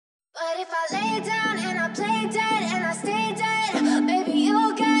But if I lay down and I play dead and I stay dead, baby,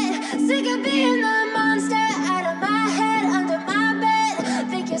 you'll get sick of being the monster out of my head, under my bed.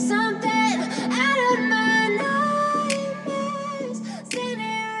 Think you're something out of my nightmares,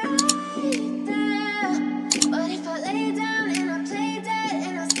 standing right there. But if I lay down and I play dead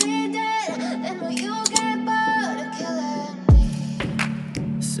and I stay dead, then will you get bored of killing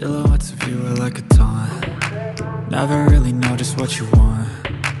me? Silhouettes of you are like a taunt. Never really know just what you want.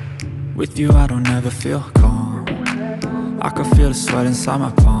 With you I don't ever feel calm. I can feel the sweat inside my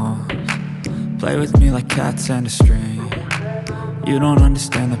palms. Play with me like cats and a string. You don't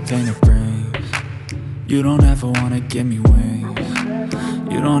understand the pain it brings. You don't ever wanna give me wings.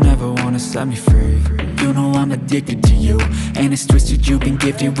 You don't ever wanna set me free. You know I'm addicted to you, and it's twisted, you've been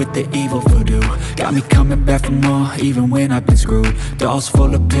gifted with the evil voodoo. Got me coming back for more, even when I've been screwed. Dolls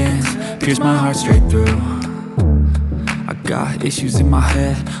full of pins, pierce my heart straight through. I got issues in my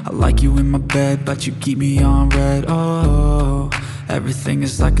head, I like you in my bed, but you keep me on red. Oh, everything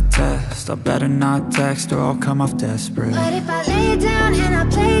is like a test. I better not text or I'll come off desperate. But if I lay down and I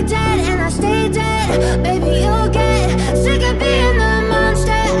play dead and I stay dead, baby, you'll get sick of being the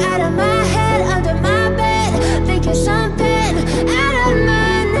monster out of my head, under my bed. Think you're something out of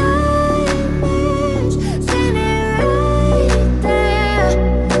my nightmares, standing right there.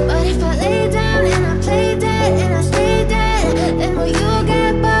 But if I lay down and I play dead and I stay dead, then will you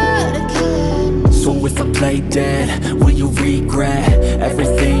get bored of killing me? So if I play dead, will you regret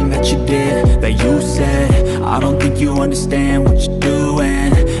everything that you did, that you said? I don't think you understand what you're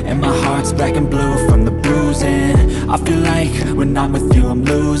doing, and my heart's black and blue from the bruising. I feel like when I'm with you I'm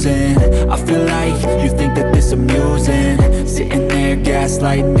losing. I feel like you think that this amusing, sitting there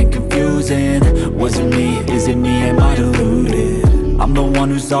gaslighting and confusing. Was it me? Is it me? Am I deluded? I'm the one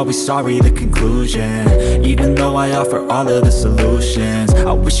who's always sorry, the conclusion. Even though I offer all of the solutions,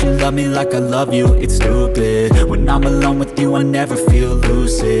 I wish you loved me like I love you, it's stupid. When I'm alone with you I never feel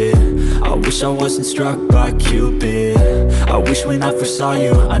lucid. I wish I wasn't struck by Cupid. I wish when I first saw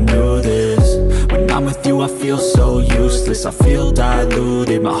you I knew this. When I'm with you I feel so useless, I feel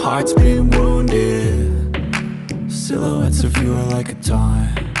diluted, my heart's been wounded. Silhouettes of you are like a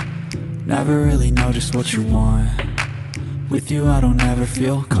taunt. Never really know just what you want. With you I don't ever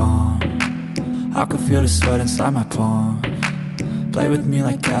feel calm. I can feel the sweat inside my palms. Play with me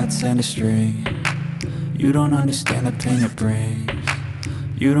like cats and a string. You don't understand the pain it brings.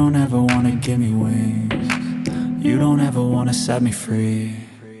 You don't ever wanna give me wings. You don't ever wanna set me free.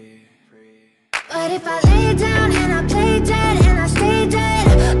 But if I lay down and I play dead and I stay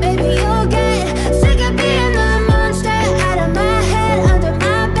dead, baby, you'll get sick of being the monster out of my head, under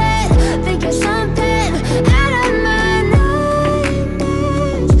my bed. Think you're something out of my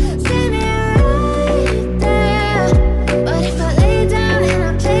nightmares, standing right there. But if I lay down and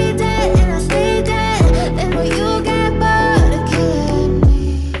I play dead and I stay dead, then will you get bored of killing me?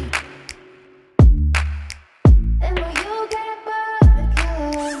 Then will you get bored of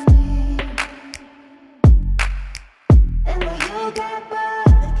killing me? Then will you get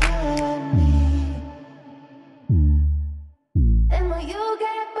bored of killing me? Then will you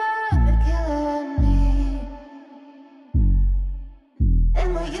get bored of killing me? Then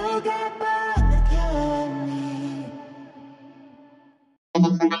will you get bored of killing me?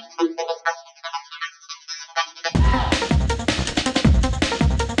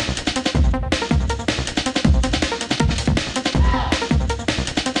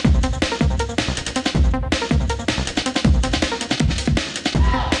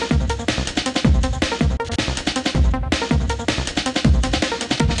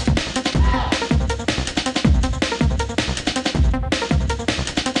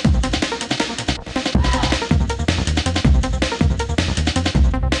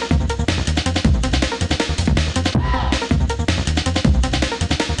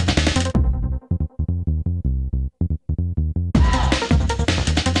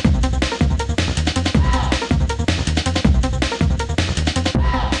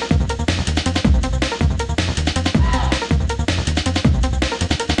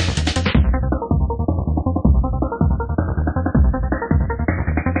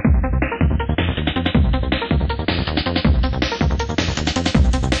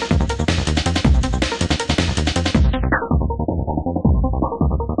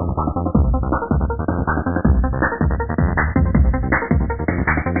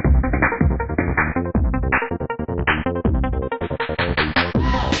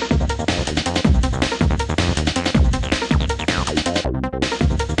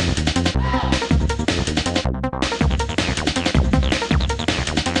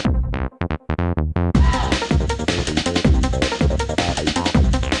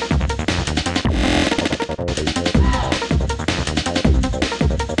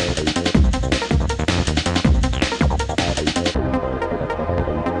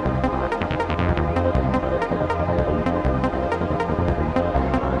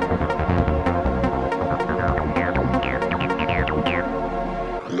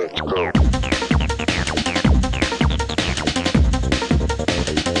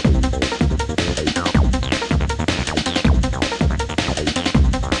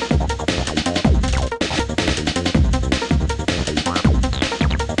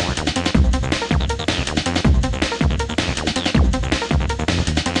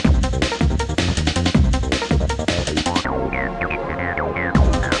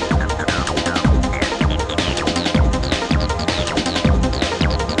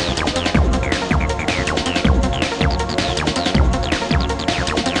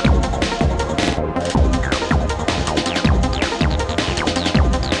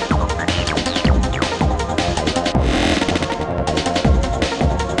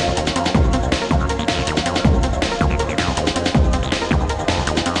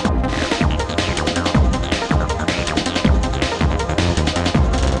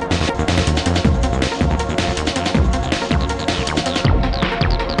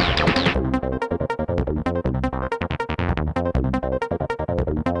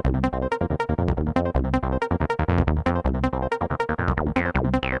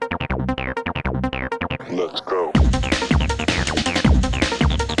 Let's go.